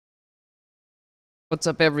What's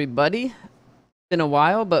up, everybody? Been a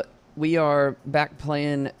while, but we are back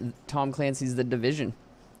playing Tom Clancy's The Division.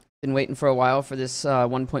 Been waiting for a while for this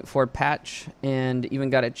 1.4 patch, and even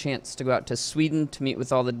got a chance to go out to Sweden to meet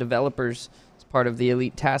with all the developers as part of the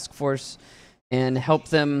Elite Task Force and help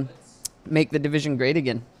them make The Division great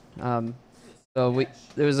again. There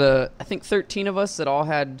was I think 13 of us that all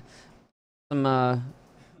had some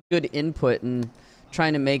good input in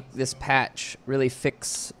trying to make this patch really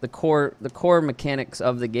fix the core mechanics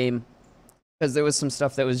of the game, because there was some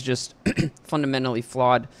stuff that was just fundamentally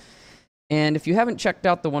flawed. And if you haven't checked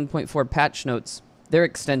out the 1.4 patch notes, they're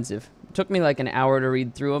extensive. It took me like an hour to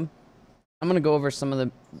read through them. I'm going to go over some of the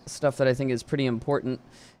stuff that I think is pretty important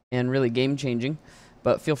and really game-changing,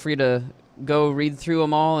 but feel free to go read through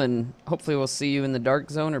them all, and hopefully we'll see you in the Dark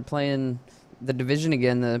Zone or playing The Division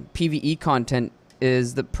again. The PvE content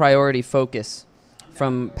is the priority focus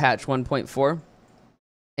from patch 1.4,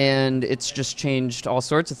 and it's just changed all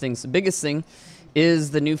sorts of things. The biggest thing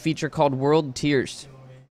is the new feature called World Tiers.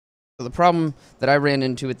 So the problem that I ran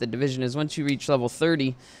into with The Division is once you reach level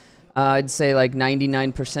 30, I'd say like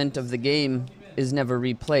 99% of the game is never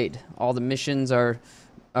replayed. All the missions are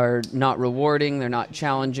not rewarding, they're not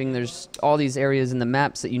challenging, there's all these areas in the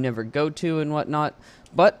maps that you never go to and whatnot.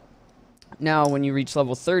 But now when you reach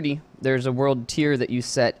level 30, there's a world tier that you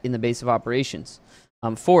set in the base of operations.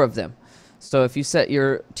 4 of them. So if you set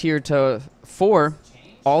your tier to 4,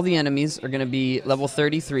 all the enemies are going to be level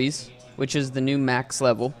 33s, which is the new max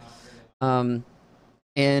level. And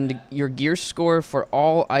your gear score for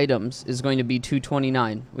all items is going to be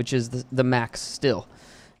 229, which is the max still.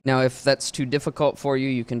 Now, if that's too difficult for you,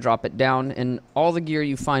 you can drop it down, and all the gear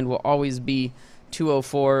you find will always be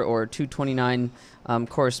 204 or 229,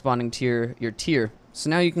 corresponding to your tier. So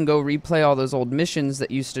now you can go replay all those old missions that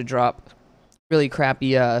used to drop really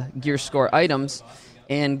crappy gear score items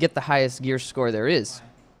and get the highest gear score there is.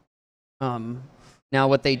 Now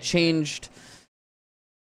what they changed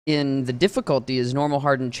in the difficulty is normal,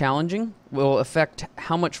 hard, and challenging will affect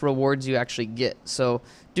how much rewards you actually get. So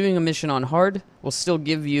doing a mission on hard will still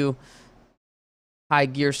give you high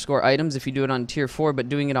gear score items if you do it on tier 4, but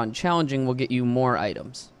doing it on challenging will get you more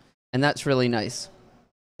items. And that's really nice.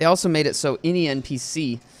 They also made it so any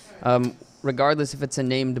NPC, regardless if it's a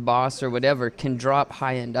named boss or whatever, can drop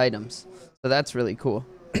high-end items. So that's really cool.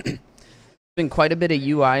 There's been quite a bit of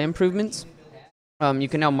UI improvements. You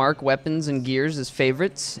can now mark weapons and gears as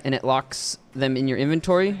favorites, and it locks them in your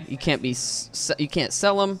inventory. You can't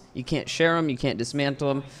sell them, you can't share them, you can't dismantle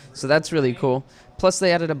them. So that's really cool. Plus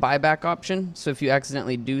they added a buyback option, so if you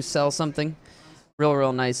accidentally do sell something,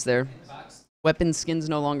 real nice there. Weapon skins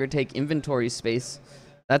no longer take inventory space.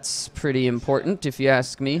 That's pretty important if you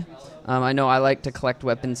ask me. I know I like to collect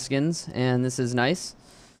weapon skins, and this is nice.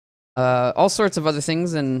 All sorts of other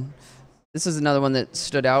things, and this is another one that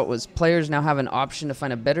stood out, was players now have an option to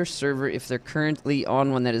find a better server if they're currently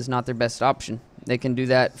on one that is not their best option. They can do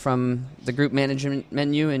that from the group management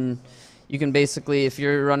menu, and you can basically, if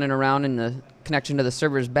you're running around and the connection to the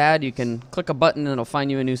server is bad, you can click a button and it'll find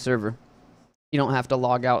you a new server. You don't have to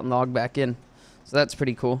log out and log back in. So that's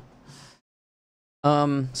pretty cool.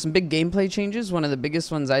 Some big gameplay changes. One of the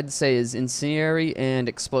biggest ones I'd say is incendiary and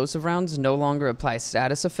explosive rounds no longer apply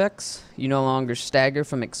status effects. You no longer stagger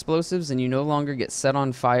from explosives, and you no longer get set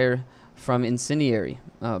on fire from incendiary.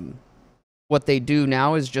 What they do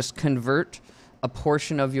now is just convert a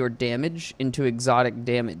portion of your damage into exotic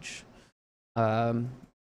damage,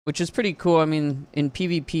 which is pretty cool. I mean, in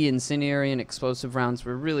PvP, incendiary and explosive rounds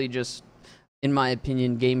were really just, in my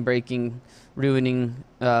opinion, game-breaking, ruining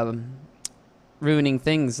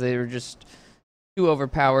things. They were just too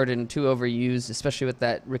overpowered and too overused, especially with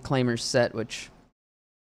that Reclaimer set, which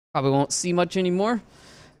probably won't see much anymore.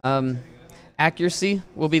 Accuracy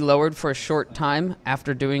will be lowered for a short time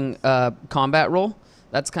after doing a combat roll.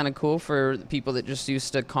 That's kind of cool for people that just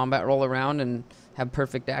used to combat roll around and have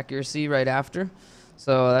perfect accuracy right after.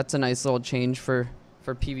 So that's a nice little change for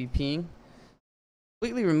PvPing.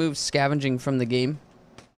 Completely removed scavenging from the game.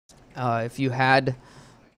 If you had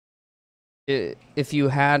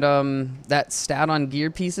that stat on gear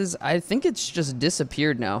pieces, I think it's just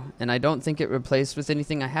disappeared now, and I don't think it replaced with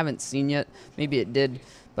anything. I haven't seen yet. Maybe it did,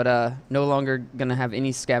 but no longer gonna have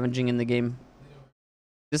any scavenging in the game.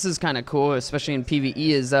 This is kind of cool, especially in PvE,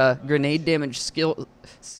 is grenade damage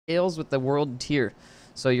scales with the world tier.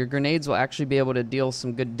 So your grenades will actually be able to deal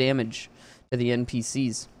some good damage to the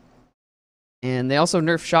NPCs. And they also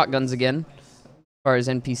nerfed shotguns again, as far as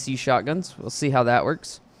NPC shotguns. We'll see how that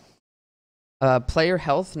works. Player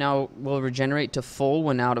health now will regenerate to full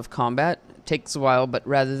when out of combat. It takes a while, but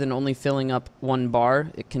rather than only filling up one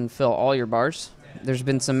bar, it can fill all your bars. There's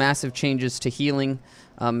been some massive changes to healing,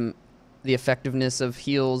 the effectiveness of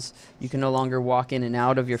heals. You can no longer walk in and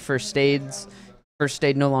out of your first aids. First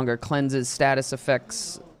aid no longer cleanses status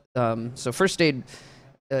effects. So first aid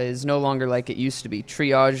is no longer like it used to be.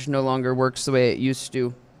 Triage no longer works the way it used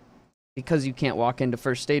to because you can't walk into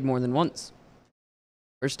first aid more than once.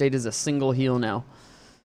 First aid is a single heal now.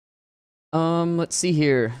 Let's see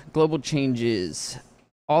here. Global changes.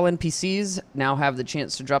 All NPCs now have the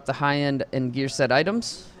chance to drop the high-end and gear set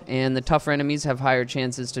items, and the tougher enemies have higher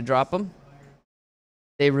chances to drop them.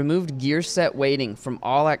 They removed gear set weighting from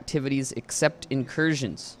all activities except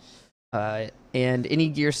incursions. And any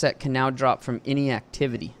gear set can now drop from any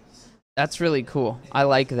activity. That's really cool. I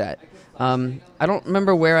like that. I don't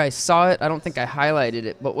remember where I saw it. I don't think I highlighted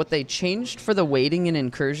it. But what they changed for the weighting in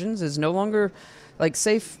incursions is no longer, like,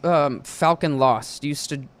 say, Falcon Lost used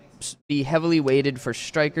to be heavily weighted for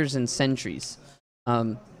strikers and sentries.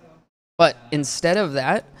 But instead of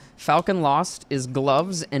that, Falcon Lost is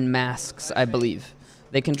gloves and masks, I believe.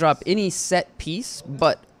 They can drop any set piece,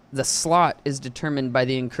 but the slot is determined by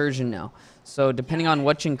the incursion now. So depending on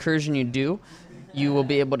which incursion you do, you will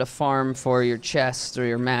be able to farm for your chests or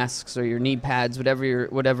your masks or your knee pads,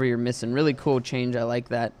 whatever you're missing. Really cool change. I like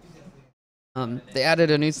that. They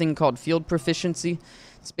added a new thing called Field Proficiency.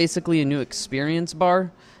 It's basically a new experience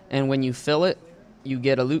bar, and when you fill it, you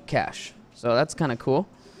get a loot cache. So that's kind of cool.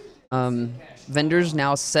 Vendors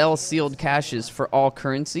now sell sealed caches for all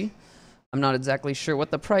currency. I'm not exactly sure what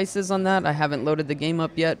the price is on that. I haven't loaded the game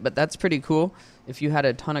up yet, but that's pretty cool. If you had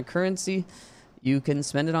a ton of currency, you can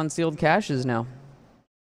spend it on sealed caches now.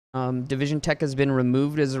 Division Tech has been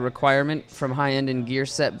removed as a requirement from high-end and gear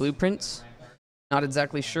set blueprints. Not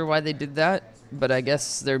exactly sure why they did that, but I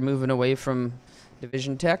guess they're moving away from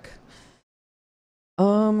Division Tech.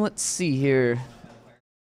 Let's see here.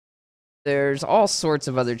 There's all sorts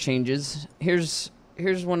of other changes. Here's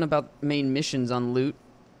one about main missions on loot.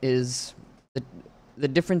 Is the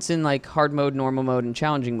difference in like hard mode, normal mode, and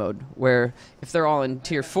challenging mode, where if they're all in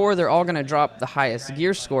tier 4, they're all going to drop the highest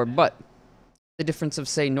gear score, but the difference of,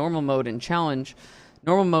 say, normal mode and challenge,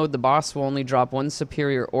 normal mode, the boss will only drop one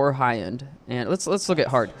superior or high-end. And let's look at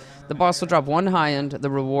hard. The boss will drop one high-end, the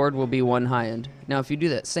reward will be one high-end. Now, if you do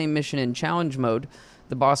that same mission in challenge mode,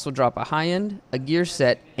 the boss will drop a high-end, a gear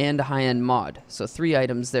set, and a high-end mod. So 3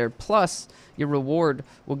 items there, plus your reward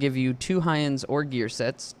will give you 2 high-ends or gear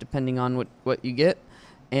sets, depending on what you get,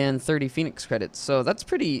 and 30 Phoenix credits. So that's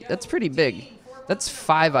pretty big. That's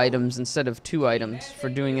 5 items instead of 2 items for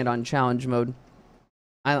doing it on challenge mode.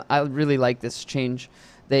 I really like this change.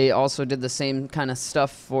 They also did the same kind of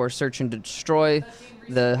stuff for search and destroy,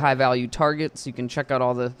 the high-value targets. You can check out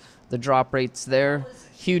all the drop rates there.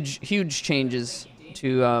 Huge changes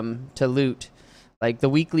to loot. Like the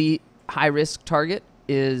weekly high-risk target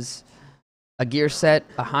is a gear set,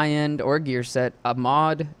 a high-end or gear set, a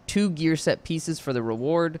mod, 2 gear set pieces for the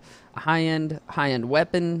reward, a high-end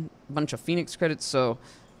weapon, a bunch of Phoenix credits. So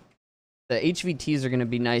the HVTs are going to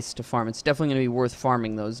be nice to farm. It's definitely going to be worth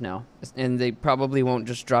farming those now. And they probably won't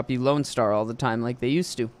just drop you Lone Star all the time like they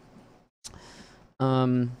used to.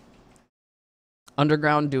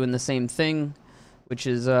 Underground doing the same thing, which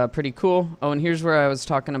is pretty cool. Oh, and here's where I was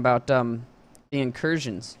talking about the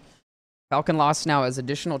incursions. Falcon Lost now has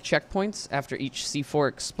additional checkpoints after each C4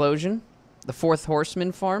 explosion. The 4th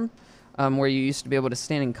Horseman farm, where you used to be able to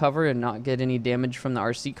stand in cover and not get any damage from the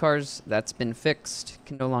RC cars, that's been fixed.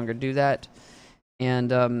 Can no longer do that.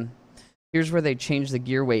 And here's where they changed the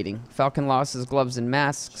gear weighting. Falcon Lost is gloves and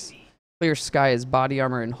masks. Clear Sky is body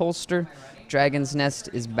armor and holster. Dragon's Nest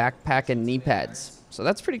is backpack and knee pads. So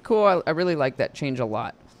that's pretty cool. I really like that change a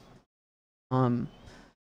lot. And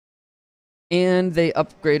they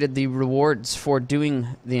upgraded the rewards for doing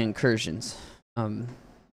the incursions.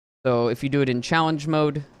 So if you do it in challenge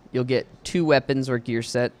mode, you'll get 2 weapons or gear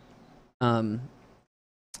set. 1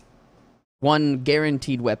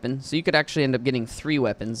 guaranteed weapon. So you could actually end up getting 3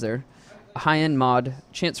 weapons there. A high-end mod,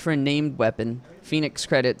 chance for a named weapon, Phoenix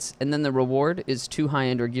credits, and then the reward is 2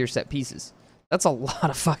 high-end or gear set pieces. That's a lot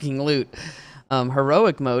of fucking loot.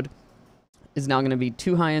 Heroic mode is now going to be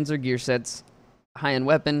 2 high-ends or gear sets, a high-end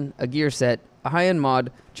weapon, a gear set, a high-end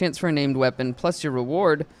mod, chance for a named weapon, plus your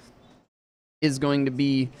reward is going to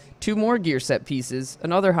be 2 more gear set pieces,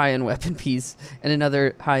 another high-end weapon piece, and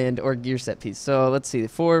another high-end or gear set piece. So let's see,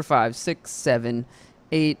 4, 5, 6, 7,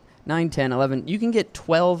 8, 9, 10, 11. You can get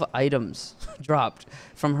 12 items dropped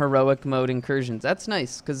from heroic mode incursions. That's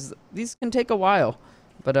nice, because these can take a while.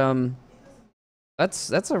 But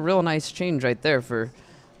that's a real nice change right there for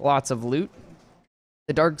lots of loot.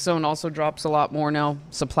 The Dark Zone also drops a lot more now.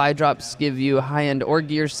 Supply drops give you a high-end or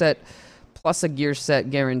gear set, plus a gear set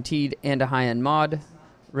guaranteed and a high-end mod.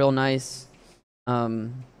 Real nice.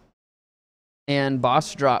 And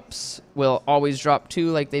boss drops will always drop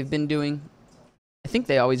 2 like they've been doing. I think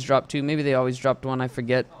they always drop 2. Maybe they always dropped 1. I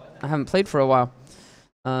forget. I haven't played for a while.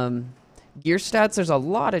 Gear stats, there's a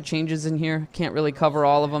lot of changes in here. Can't really cover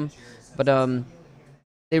all of them. But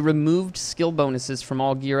they removed skill bonuses from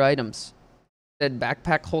all gear items. Said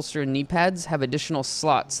backpack, holster, and knee pads have additional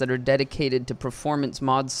slots that are dedicated to performance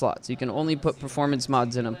mod slots. You can only put performance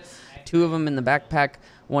mods in them. 2 of them in the backpack,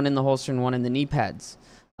 1 in the holster, and 1 in the knee pads.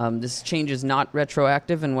 This change is not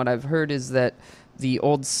retroactive, and what I've heard is that the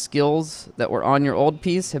old skills that were on your old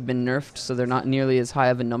piece have been nerfed, so they're not nearly as high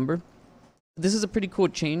of a number. This is a pretty cool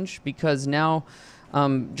change because now,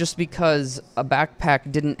 just because a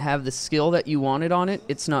backpack didn't have the skill that you wanted on it,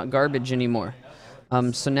 it's not garbage anymore.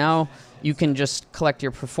 So now you can just collect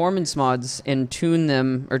your performance mods and tune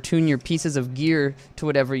them, or tune your pieces of gear to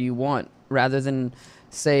whatever you want, rather than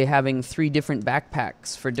say having 3 different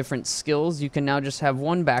backpacks for different skills. You can now just have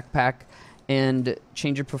 1 backpack and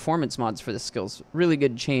change your performance mods for the skills. Really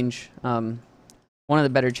good change. One of the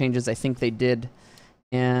better changes I think they did,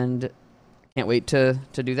 and can't wait to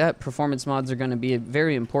do that. Performance mods are going to be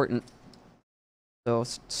very important. So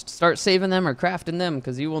start saving them or crafting them,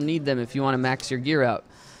 because you will need them if you want to max your gear out.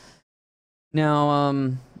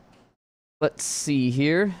 Now, let's see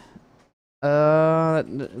here. Blah,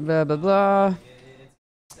 blah, blah.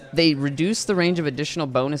 They reduced the range of additional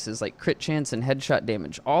bonuses like crit chance and headshot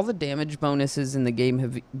damage. All the damage bonuses in the game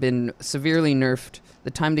have been severely nerfed.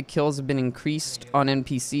 The time to kills have been increased on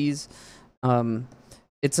NPCs.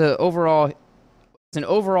 It's an overall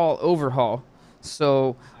overhaul.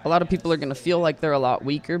 So a lot of people are going to feel like they're a lot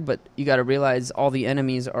weaker, but you got to realize all the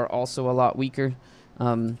enemies are also a lot weaker.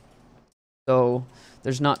 So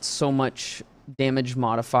there's not so much damage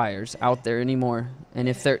modifiers out there anymore. And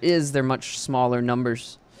if there is, they're much smaller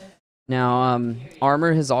numbers. Now,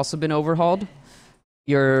 armor has also been overhauled.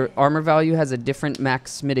 Your armor value has a different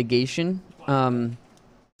max mitigation,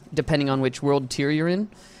 depending on which world tier you're in.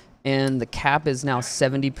 And the cap is now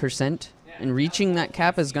 70%. And reaching that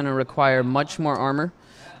cap is going to require much more armor.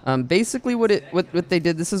 Basically, what they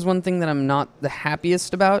did, this is one thing that I'm not the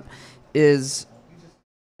happiest about, is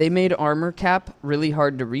they made armor cap really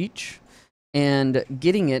hard to reach. And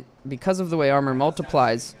getting it, because of the way armor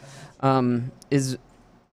multiplies, is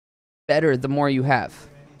better the more you have.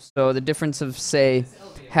 So the difference of, say,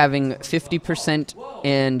 having 50%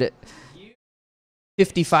 and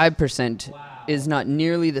 55% is not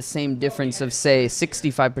nearly the same difference of, say,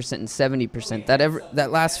 65% and 70%.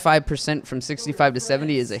 That last 5% from 65 to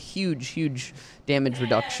 70 is a huge damage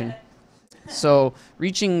reduction. So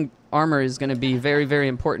reaching armor is going to be very, very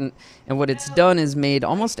important. And what it's done is made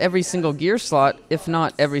almost every single gear slot, if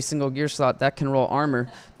not every single gear slot that can roll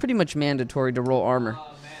armor, pretty much mandatory to roll armor.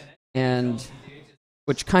 And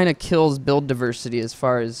which kind of kills build diversity as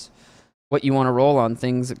far as what you want to roll on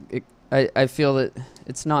things. I feel that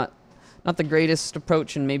it's not the greatest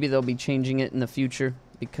approach, and maybe they'll be changing it in the future,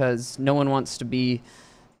 because no one wants to be,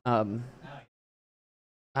 I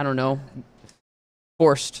don't know,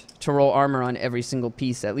 forced to roll armor on every single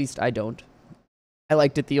piece. At least I don't. I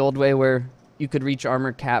liked it the old way, where you could reach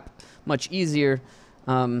armor cap much easier.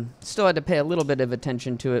 Still had to pay a little bit of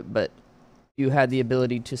attention to it, but you had the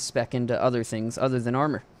ability to spec into other things other than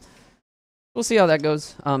armor. We'll see how that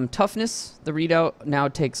goes. Toughness, the readout now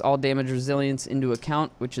takes all damage resilience into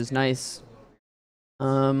account, which is nice.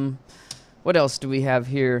 What else do we have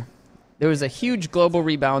here? There was a huge global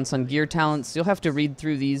rebalance on gear talents. You'll have to read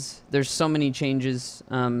through these. There's so many changes.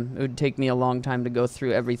 It would take me a long time to go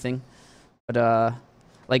through everything. But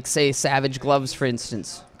like, say, Savage Gloves, for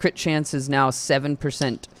instance. Crit chance is now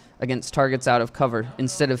 7% against targets out of cover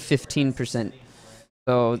instead of 15%.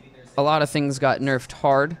 So a lot of things got nerfed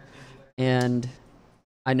hard, and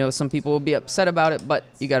I know some people will be upset about it, but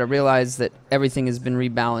you got to realize that everything has been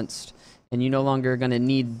rebalanced, and you no longer are going to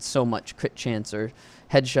need so much crit chance or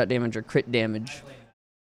headshot damage or crit damage.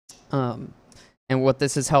 And what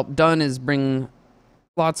this has helped done is bring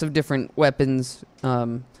lots of different weapons,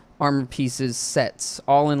 armor pieces, sets,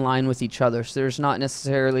 all in line with each other. So there's not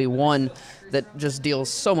necessarily one that just deals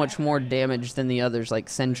so much more damage than the others, like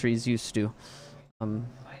sentries used to.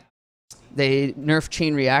 They nerfed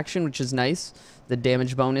chain reaction, which is nice. The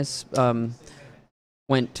damage bonus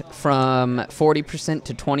went from 40%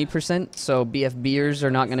 to 20%, so BFBers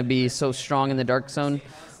are not going to be so strong in the Dark Zone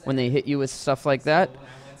when they hit you with stuff like that.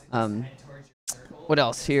 What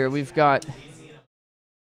else here? We've got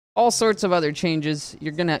all sorts of other changes.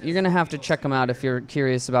 You're gonna have to check them out if you're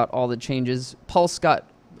curious about all the changes. Pulse got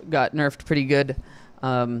nerfed pretty good.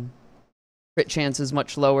 Crit chance is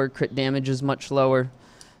much lower. Crit damage is much lower.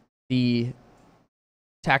 The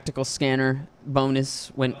tactical scanner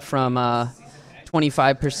bonus went from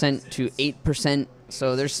 25% to 8%.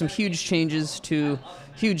 So there's some huge changes to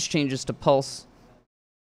Pulse.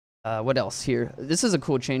 What else here? This is a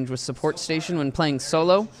cool change with Support Station. When playing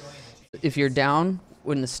solo, if you're down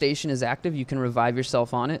when the station is active, you can revive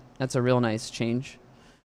yourself on it. That's a real nice change.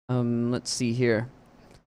 Let's see here.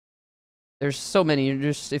 There's so many.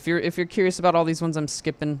 If you're curious about all these ones I'm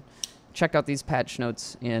skipping, check out these patch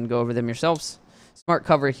notes and go over them yourselves. Smart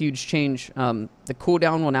cover, huge change. The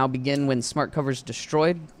cooldown will now begin when smart cover is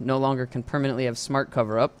destroyed. No longer can permanently have smart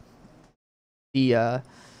cover up. The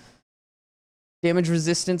damage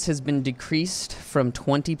resistance has been decreased from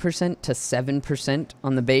 20% to 7%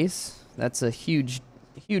 on the base. That's a huge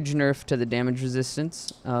nerf to the damage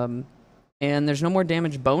resistance. And there's no more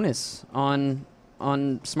damage bonus on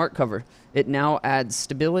smart cover. It now adds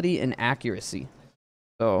stability and accuracy.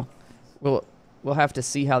 So we'll have to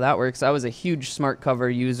see how that works. I was a huge smart cover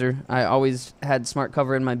user. I always had smart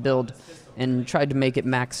cover in my build and tried to make it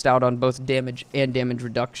maxed out on both damage and damage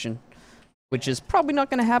reduction, which is probably not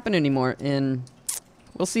going to happen anymore, and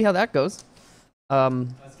we'll see how that goes. All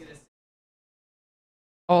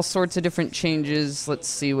sorts of different changes. Let's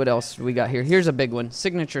see what else we got here. Here's a big one.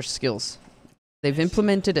 Signature skills. They've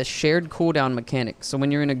implemented a shared cooldown mechanic. So when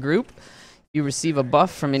you're in a group, you receive a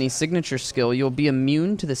buff from any signature skill, you'll be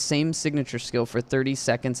immune to the same signature skill for 30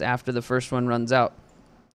 seconds after the first one runs out.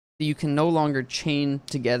 You can no longer chain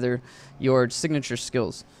together your signature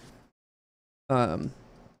skills.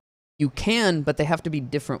 You can, but they have to be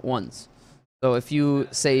different ones. So if you,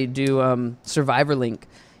 say, do Survivor Link,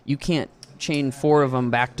 you can't chain 4 of them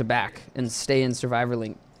back to back and stay in Survivor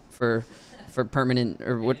Link for permanent,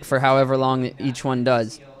 or for however long each one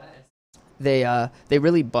does. They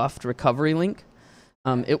really buffed Recovery Link.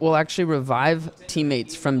 It will actually revive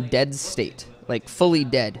teammates from dead state, like fully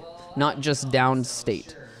dead, not just downed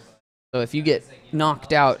state. So if you get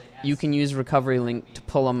knocked out, you can use Recovery Link to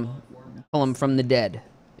pull them from the dead.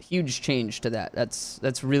 Huge change to that.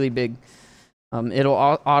 That's really big. It'll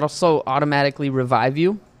also automatically revive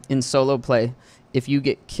you in solo play if you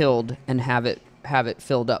get killed and have it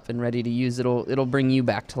filled up and ready to use. It'll bring you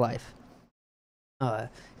back to life.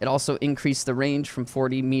 It also increased the range from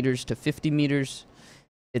 40 meters to 50 meters.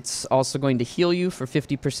 It's also going to heal you for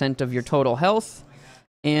 50% of your total health,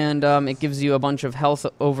 and it gives you a bunch of health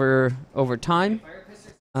over time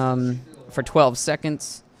for 12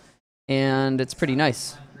 seconds, and it's pretty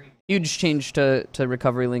nice. Huge change to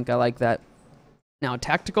Recovery Link. I like that. Now,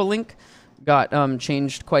 Tactical Link got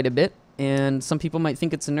changed quite a bit, and some people might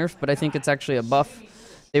think it's a nerf, but I think it's actually a buff.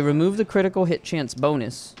 They removed the critical hit chance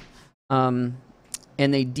bonus, and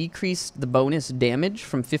they decreased the bonus damage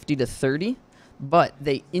from 50 to 30, but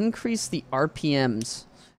they increased the RPMs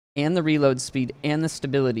and the reload speed and the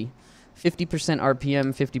stability. 50%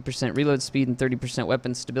 RPM, 50% reload speed, and 30%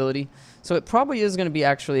 weapon stability. So it probably is going to be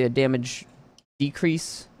actually a damage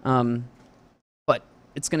decrease, but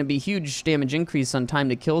it's going to be huge damage increase on time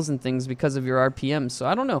to kills and things because of your RPM. So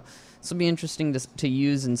I don't know. This will be interesting to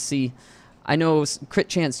use and see. I know crit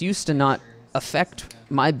chance used to not affect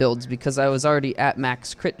my builds because I was already at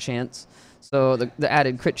max crit chance. So the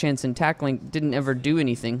added crit chance in Tac Link didn't ever do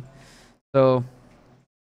anything. So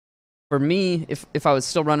for me, if I was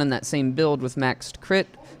still running that same build with maxed crit,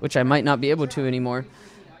 which I might not be able to anymore,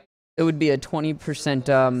 it would be a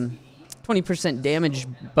 20% damage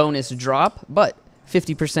bonus drop, but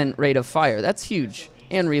 50% rate of fire. That's huge.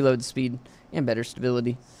 And reload speed and better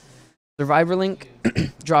stability. Survivor Link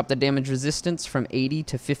dropped the damage resistance from 80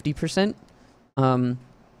 to 50%.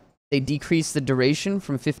 They decreased the duration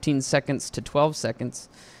from 15 seconds to 12 seconds,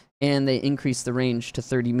 and they increased the range to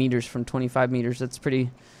 30 meters from 25 meters. That's pretty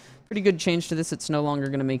good change to this. It's no longer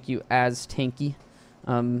going to make you as tanky.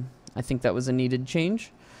 I think that was a needed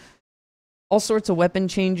change. All sorts of weapon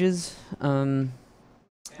changes.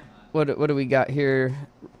 What do we got here?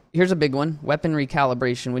 Here's a big one. Weapon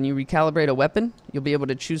recalibration. When you recalibrate a weapon, you'll be able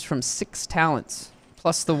to choose from 6 talents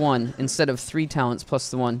plus the 1 instead of 3 talents plus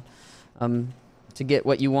the 1. To get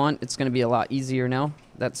what you want, it's going to be a lot easier now.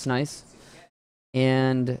 That's nice.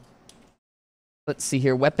 And let's see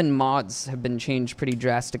here. Weapon mods have been changed pretty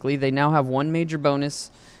drastically. They now have 1 major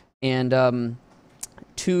bonus and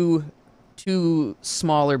 2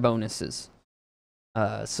 smaller bonuses.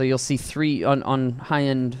 So you'll see 3 on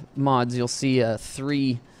high-end mods. You'll see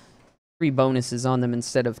 3 bonuses on them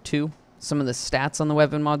instead of 2. Some of the stats on the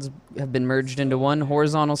weapon mods have been merged into 1.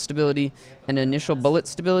 Horizontal stability and initial bullet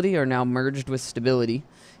stability are now merged with stability,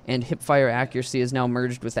 and hipfire accuracy is now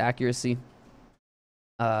merged with accuracy.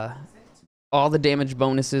 All the damage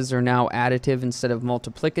bonuses are now additive instead of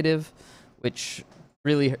multiplicative, which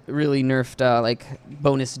really nerfed like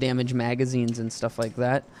bonus damage magazines and stuff like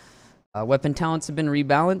that. Weapon talents have been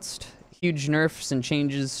rebalanced. Huge nerfs and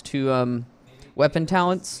changes to weapon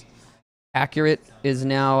talents. Accurate is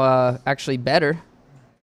now actually better,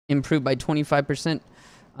 improved by 25%.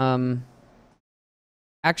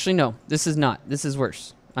 Actually, no, this is not. This is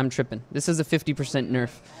worse. I'm tripping. This is a 50%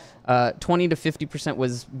 nerf. 20 to 50%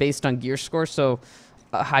 was based on gear score, so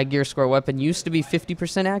a high gear score weapon used to be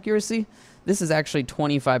 50% accuracy. This is actually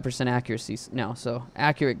 25% accuracy now, so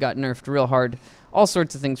accurate got nerfed real hard. All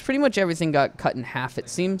sorts of things. Pretty much everything got cut in half, it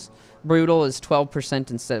seems. Brutal is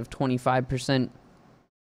 12% instead of 25%.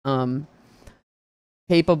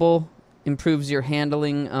 Capable improves your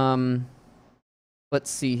handling. Let's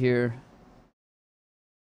see here.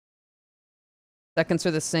 Seconds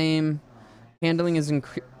are the same. Handling is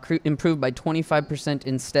improved by 25%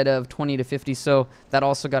 instead of 20 to 50, so that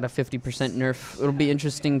also got a 50% nerf. It'll be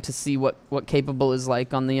interesting to see what capable is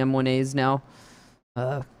like on the M1As now.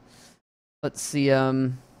 Let's see.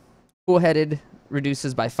 Cool-headed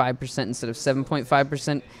reduces by 5% instead of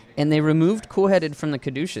 7.5%, and they removed cool-headed from the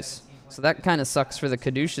Caduceus, so that kind of sucks for the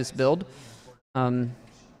Caduceus build.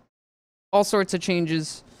 All sorts of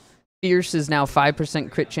changes. Fierce is now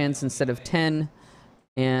 5% crit chance instead of 10.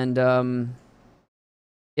 And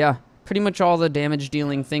yeah, pretty much all the damage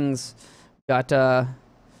dealing things got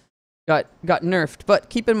nerfed. But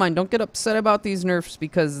keep in mind, don't get upset about these nerfs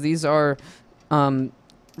because these are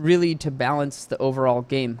really to balance the overall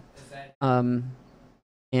game.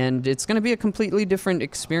 And it's going to be a completely different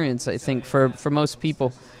experience, I think, for most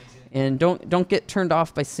people. And don't get turned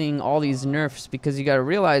off by seeing all these nerfs, because you got to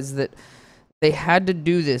realize that they had to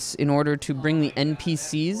do this in order to bring the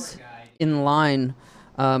NPCs in line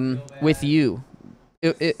with you.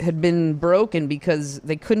 It had been broken because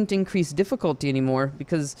they couldn't increase difficulty anymore,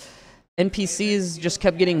 because NPCs just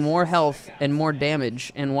kept getting more health and more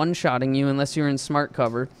damage and one-shotting you unless you were in smart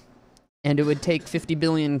cover, and it would take 50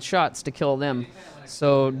 billion shots to kill them.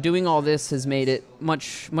 So doing all this has made it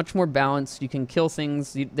much more balanced. You can kill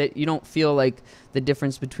things that you don't feel like the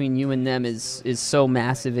difference between you and them is so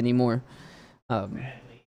massive anymore. And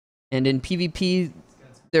in PvP,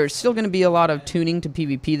 there's still going to be a lot of tuning to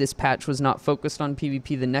PvP. This patch was not focused on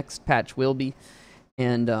PvP. The next patch will be.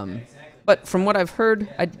 And but from what I've heard,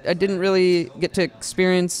 I didn't really get to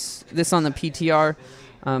experience this on the PTR.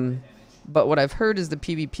 But what I've heard is the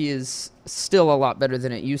PvP is still a lot better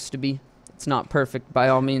than it used to be. It's not perfect by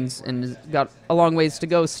all means, and it's got a long ways to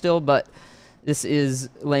go still, but this is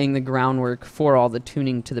laying the groundwork for all the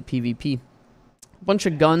tuning to the PvP. A bunch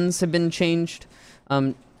of guns have been changed,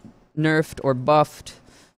 nerfed or buffed.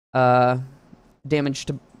 Damage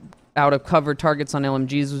to out-of-cover targets on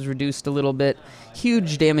LMGs was reduced a little bit.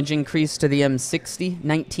 Huge damage increase to the M60,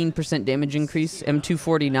 19% damage increase.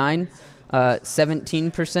 M249,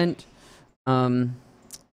 17%.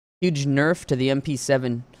 Huge nerf to the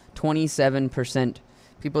MP7, 27%.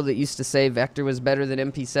 People that used to say Vector was better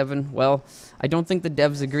than MP7, well, I don't think the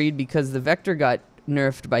devs agreed, because the Vector got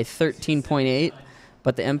nerfed by 13.8,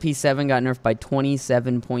 but the MP7 got nerfed by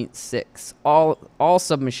 27.6. All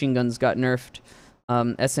submachine guns got nerfed.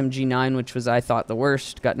 SMG9, which was, I thought, the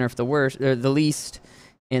worst, got nerfed the least,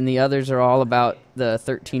 and the others are all about the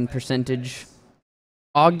 13%.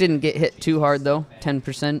 AUG didn't get hit too hard though,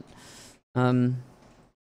 10%.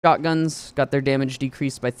 Shotguns got their damage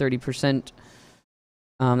decreased by 30%.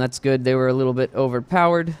 That's good. They were a little bit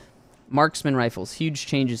overpowered. Marksman rifles, huge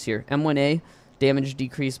changes here. M1A, damage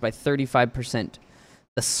decreased by 35%.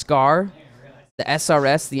 The SCAR, the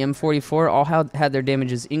SRS, the M44, all had their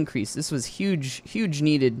damages increased. This was huge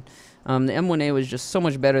needed. The M1A was just so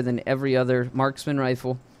much better than every other marksman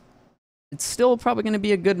rifle. It's still probably going to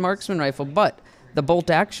be a good marksman rifle, but the bolt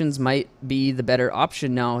actions might be the better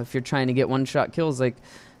option now if you're trying to get one-shot kills. Like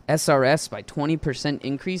SRS by 20%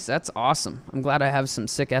 increase, that's awesome. I'm glad I have some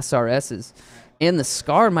sick SRSs. And the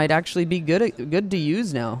SCAR might actually be good to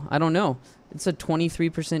use now. I don't know. It's a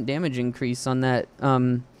 23% damage increase on that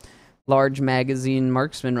large magazine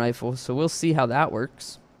marksman rifle, so we'll see how that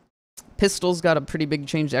works. Pistols got a pretty big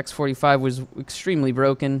change. The X45 was extremely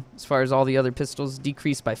broken as far as all the other pistols,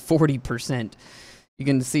 decreased by 40%. You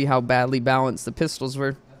can see how badly balanced the pistols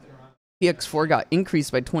were. PX4 got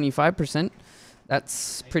increased by 25%.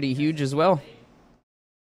 That's pretty huge as well.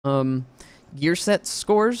 Gear set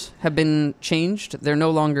scores have been changed. They're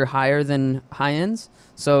no longer higher than high ends.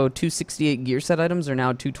 So 268 gear set items are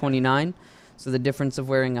now 229. So the difference of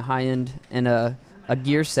wearing a high end and a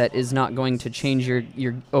gear set is not going to change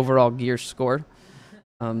your overall gear score.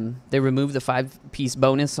 They removed the 5-piece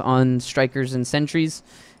bonus on strikers and sentries,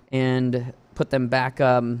 and put them back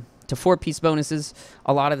to 4-piece bonuses.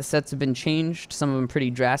 A lot of the sets have been changed, some of them pretty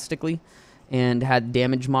drastically, and had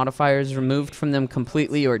damage modifiers removed from them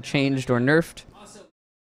completely or changed or nerfed.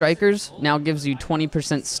 Strikers now gives you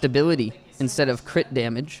 20% stability instead of crit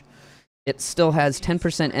damage. It still has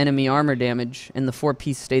 10% enemy armor damage, and the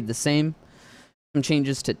 4-piece stayed the same. Some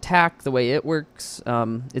changes to TAC, the way it works.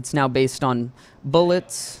 It's now based on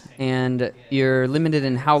bullets, and you're limited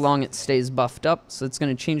in how long it stays buffed up, so it's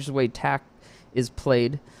going to change the way TAC is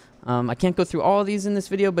played. I can't go through all of these in this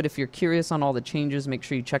video, but if you're curious on all the changes, make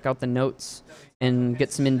sure you check out the notes and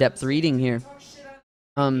get some in-depth reading here.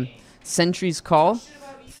 Sentry's Call,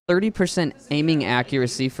 30% aiming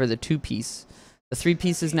accuracy for the 2-piece. The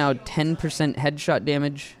 3-piece is now 10% headshot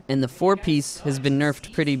damage, and the 4-piece has been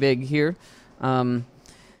nerfed pretty big here.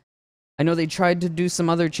 I know they tried to do some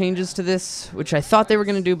other changes to this, which I thought they were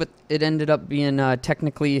going to do, but it ended up being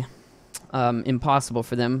technically impossible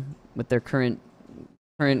for them with their current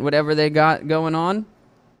whatever they got going on.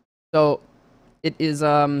 So it is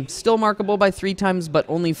still markable by 3 times, but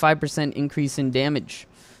only 5% increase in damage.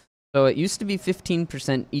 So it used to be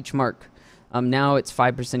 15% each mark. Now it's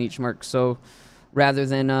 5% each mark. So rather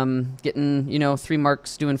than getting, 3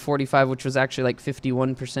 marks doing 45, which was actually like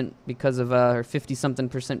 51% because of, or 50-something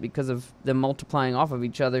percent because of them multiplying off of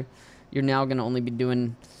each other, you're now going to only be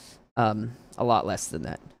doing a lot less than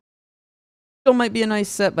that. Still might be a nice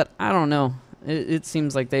set, but I don't know. It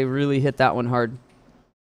seems like they really hit that one hard.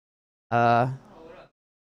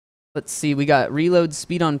 Let's see, we got reload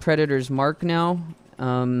speed on Predator's Mark now.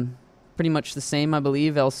 Pretty much the same, I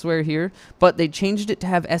believe, elsewhere here. But they changed it to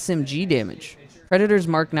have SMG damage. Predator's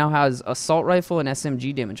Mark now has assault rifle and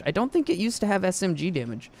SMG damage. I don't think it used to have SMG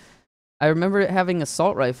damage. I remember it having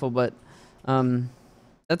assault rifle, but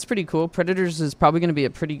that's pretty cool. Predators is probably going to be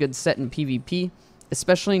a pretty good set in PvP,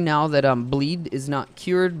 especially now that Bleed is not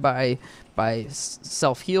cured by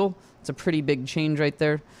self-heal. It's a pretty big change right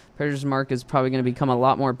there. Predator's Mark is probably going to become a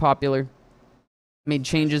lot more popular. Made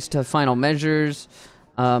changes to final measures.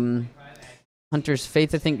 Hunter's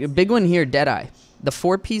Faith, I think. A big one here, Deadeye. The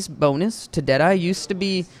 4-piece bonus to Deadeye used to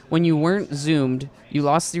be when you weren't zoomed, you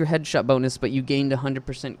lost your headshot bonus, but you gained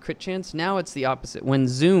 100% crit chance. Now it's the opposite. When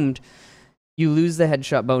zoomed, you lose the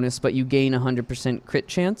headshot bonus, but you gain 100% crit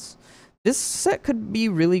chance. This set could be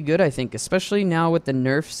really good, I think, especially now with the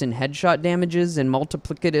nerfs and headshot damages and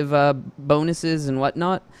multiplicative bonuses and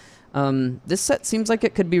whatnot. This set seems like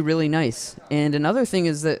it could be really nice. And another thing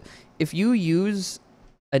is that if you use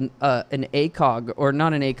an ACOG, or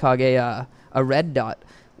not an ACOG, a red dot,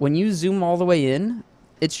 when you zoom all the way in,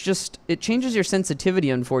 it changes your sensitivity,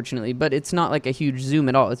 unfortunately, but it's not like a huge zoom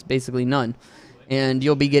at all. It's basically none. And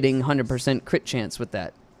you'll be getting 100% crit chance with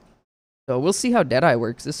that. So we'll see how Deadeye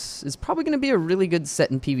works. This is probably going to be a really good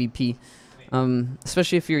set in PvP,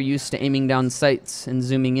 especially if you're used to aiming down sights and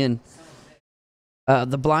zooming in.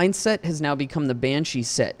 The Blind set has now become the Banshee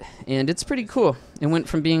set, and it's pretty cool. It went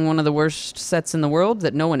from being one of the worst sets in the world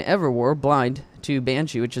that no one ever wore, Blind, to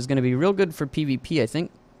Banshee, which is going to be real good for PvP, I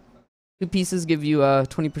think. 2 pieces give you a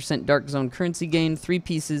 20% Dark Zone currency gain. 3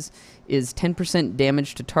 pieces is 10%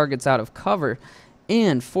 damage to targets out of cover.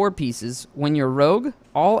 And 4 pieces, when you're rogue,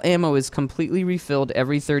 all ammo is completely refilled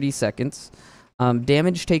every 30 seconds.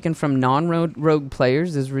 Damage taken from non-rogue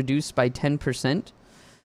players is reduced by 10%.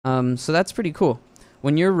 So that's pretty cool.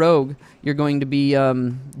 When you're rogue, you're going to be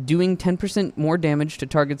doing 10% more damage to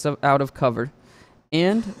targets out of cover.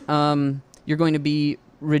 And you're going to be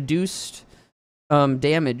reduced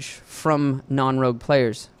damage from non-rogue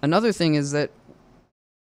players. Another thing is that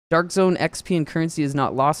Dark Zone XP and currency is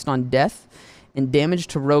not lost on death, and damage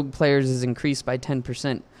to rogue players is increased by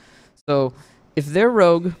 10%. So if they're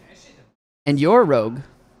rogue and you're rogue,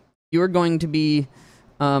 you're going to be...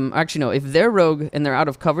 actually, no, if they're rogue and they're out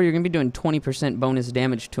of cover, you're going to be doing 20% bonus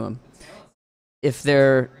damage to them. If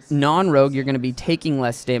they're non-rogue, you're going to be taking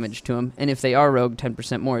less damage to them. And if they are rogue,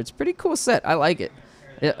 10% more. It's a pretty cool set. I like it.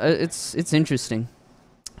 It's interesting.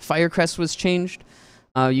 Firecrest was changed.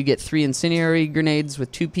 You get 3 incendiary grenades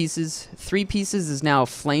with 2 pieces. 3 pieces is now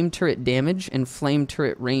flame turret damage and flame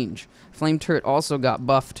turret range. Flame turret also got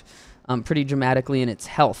buffed pretty dramatically in its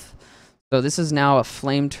health. So this is now a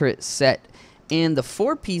flame turret set. And the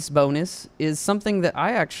 4-piece bonus is something that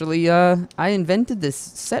I actually, I invented this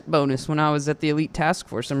set bonus when I was at the Elite Task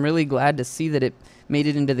Force. I'm really glad to see that it made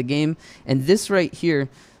it into the game. And this right here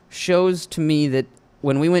shows to me that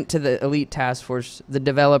when we went to the Elite Task Force, the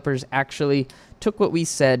developers actually took what we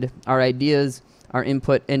said, our ideas, our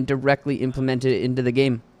input, and directly implemented it into the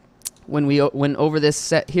game. When we went over this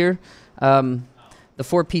set here, the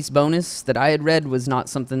 4-piece bonus that I had read was not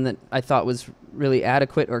something that I thought was really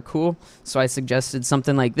adequate or cool, so I suggested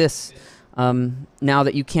something like this. Now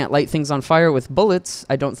that you can't light things on fire with bullets,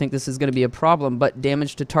 I don't think this is going to be a problem, but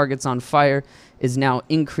damage to targets on fire is now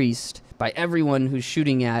increased by everyone who's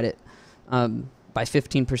shooting at it by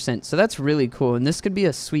 15%. So that's really cool, and this could be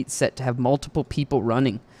a sweet set to have multiple people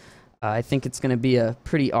running. I think it's going to be a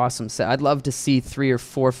pretty awesome set. I'd love to see 3 or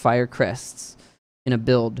 4 fire crests in a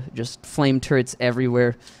build, just flame turrets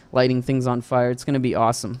everywhere, lighting things on fire. It's going to be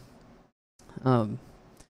awesome.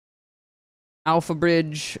 Alpha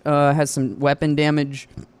Bridge has some weapon damage,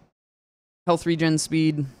 health regen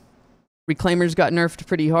speed. Reclaimers got nerfed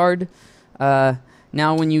pretty hard.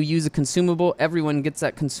 Now when you use a consumable, everyone gets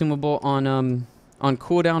that consumable on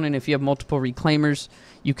cooldown, and if you have multiple Reclaimers,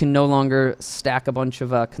 you can no longer stack a bunch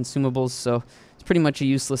of consumables, so it's pretty much a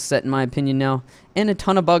useless set in my opinion now. And a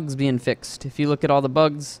ton of bugs being fixed. If you look at all the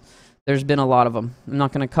bugs, there's been a lot of them. I'm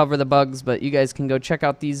not going to cover the bugs, but you guys can go check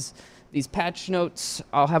out these patch notes.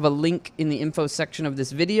 I'll have a link in the info section of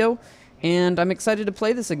this video, and I'm excited to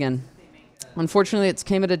play this again. Unfortunately, it's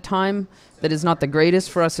came at a time that is not the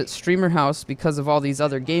greatest for us at Streamer House because of all these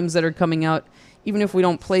other games that are coming out. Even if we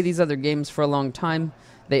don't play these other games for a long time,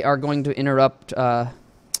 they are going to interrupt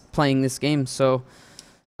playing this game. So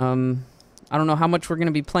I don't know how much we're going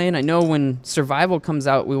to be playing. I know when Survival comes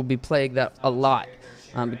out, we will be playing that a lot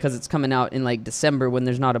because it's coming out in like December when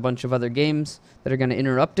there's not a bunch of other games that are going to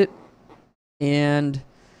interrupt it. And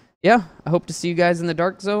yeah, I hope to see you guys in the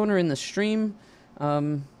Dark Zone or in the stream.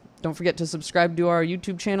 Don't forget to subscribe to our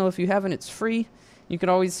YouTube channel if you haven't. It's free. You can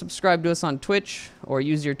always subscribe to us on Twitch or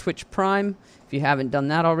use your Twitch Prime if you haven't done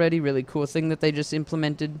that already. Really cool thing that they just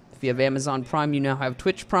implemented. If you have Amazon Prime, you now have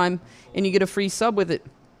Twitch Prime, and you get a free sub with it.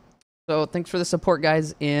 So thanks for the support,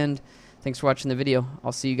 guys, and thanks for watching the video.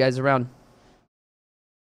 I'll see you guys around.